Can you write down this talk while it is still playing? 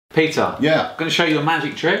Peter, yeah, I'm going to show you a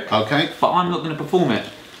magic trick. Okay. But I'm not going to perform it.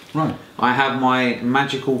 Right. I have my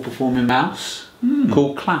magical performing mouse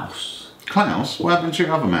called Klaus. Klaus? What happened to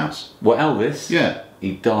your other mouse? What, Elvis? Yeah.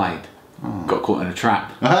 He died. Oh. Got caught in a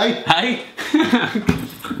trap. Hey? Hey?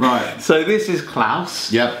 Right. So this is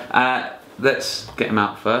Klaus. Yep. Let's get him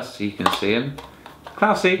out first so you can see him.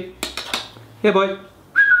 Klausy. Here, boy.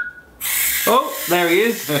 Oh, there he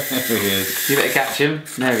is. There he is. You better catch him.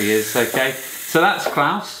 There he is. Okay. So that's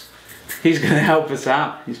Klaus. He's going to help us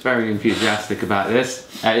out. He's very enthusiastic about this.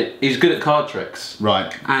 He's good at card tricks.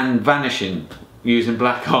 Right. And vanishing using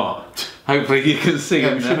black art. Hopefully you can see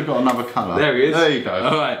him. We should have got another colour. There he is. There you go.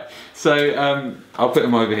 Alright. So I'll put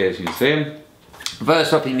him over here so you can see him.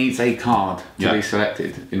 First up, he needs a card to be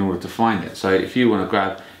selected in order to find it. So if you want to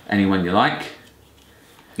grab anyone you like.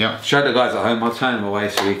 Yeah. Show the guys at home. I'll turn him away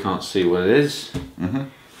so he can't see what it is.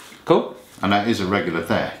 Cool. And that is a regular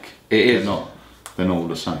deck. It is. They're not all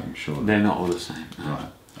the same, sure. They're not all the same. No.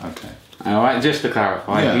 Right. Okay. Alright, just to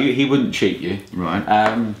clarify, he wouldn't cheat you. Right.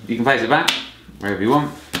 You can place it back wherever you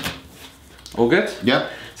want. All good?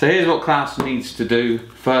 Yep. So here's what Klaus needs to do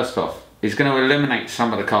first off. He's going to eliminate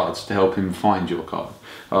some of the cards to help him find your card.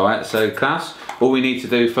 Alright, so Klaus, all we need to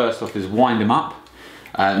do first off is wind him up.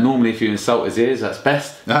 Normally if you insult his ears, that's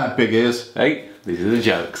best. Big ears. Hey, these are the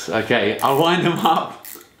jokes. Okay, I'll wind him up.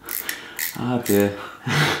 Oh dear.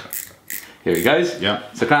 Here he goes. Yeah.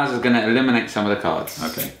 So Klaus is going to eliminate some of the cards.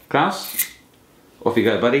 Okay. Klaus, off you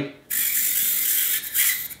go, buddy.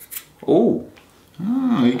 Ooh.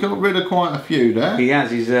 Oh, he got rid of quite a few there. He has.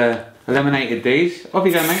 He's eliminated these. Off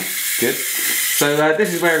you go, mate. Good. So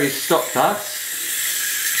this is where he's stopped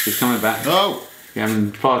us. He's coming back. Oh. You're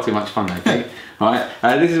having far too much fun there, Pete. Alright,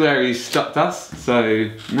 this is where he's stopped us. So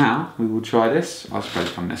now we will try this. I'll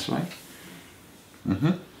suppose come this way.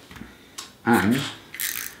 And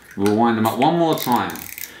we'll wind him up one more time.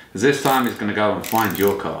 Because this time he's going to go and find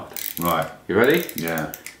your card. Right. You ready?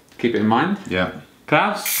 Yeah. Keep it in mind. Yeah.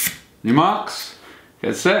 Klaus, your marks.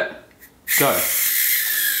 Get set. Go.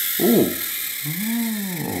 Ooh.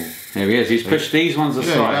 There he is. He's pushed these ones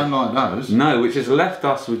aside. Yeah, you don't like those. No, which has left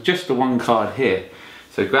us with just the one card here.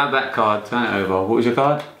 So grab that card, turn it over. What was your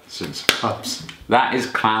card? Six of Cups. That is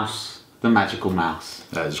Klaus, the magical mouse.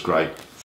 That is great.